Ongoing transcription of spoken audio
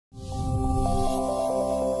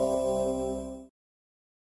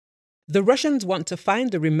The Russians want to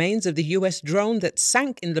find the remains of the US drone that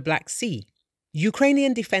sank in the Black Sea.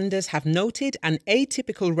 Ukrainian defenders have noted an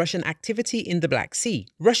atypical Russian activity in the Black Sea.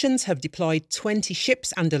 Russians have deployed 20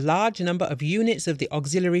 ships and a large number of units of the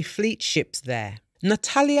auxiliary fleet ships there.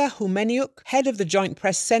 Natalia Humeniuk, head of the Joint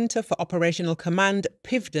Press Center for Operational Command,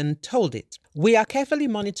 Pivden, told it, "We are carefully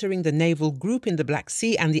monitoring the naval group in the Black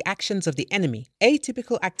Sea and the actions of the enemy.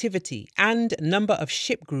 Atypical activity and number of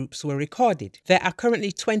ship groups were recorded. There are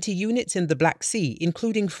currently 20 units in the Black Sea,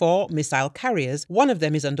 including 4 missile carriers. One of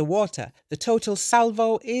them is underwater. The total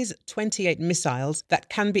salvo is 28 missiles that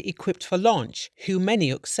can be equipped for launch,"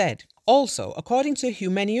 Humeniuk said. Also, according to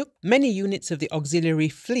Humeniuk, many units of the auxiliary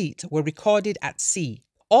fleet were recorded at sea.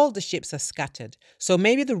 All the ships are scattered, so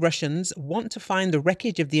maybe the Russians want to find the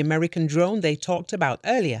wreckage of the American drone they talked about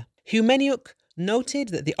earlier. Humeniuk noted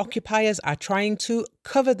that the occupiers are trying to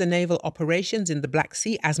cover the naval operations in the Black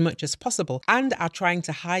Sea as much as possible and are trying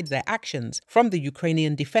to hide their actions from the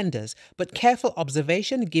Ukrainian defenders, but careful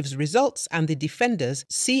observation gives results and the defenders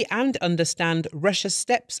see and understand Russia's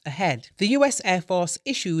steps ahead. The US Air Force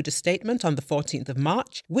issued a statement on the 14th of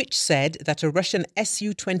March, which said that a Russian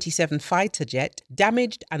Su-27 fighter jet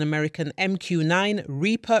damaged an American MQ-9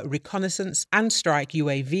 Reaper reconnaissance and strike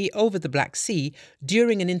UAV over the Black Sea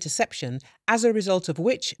during an interception, as a result of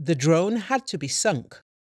which the drone had to be sunk.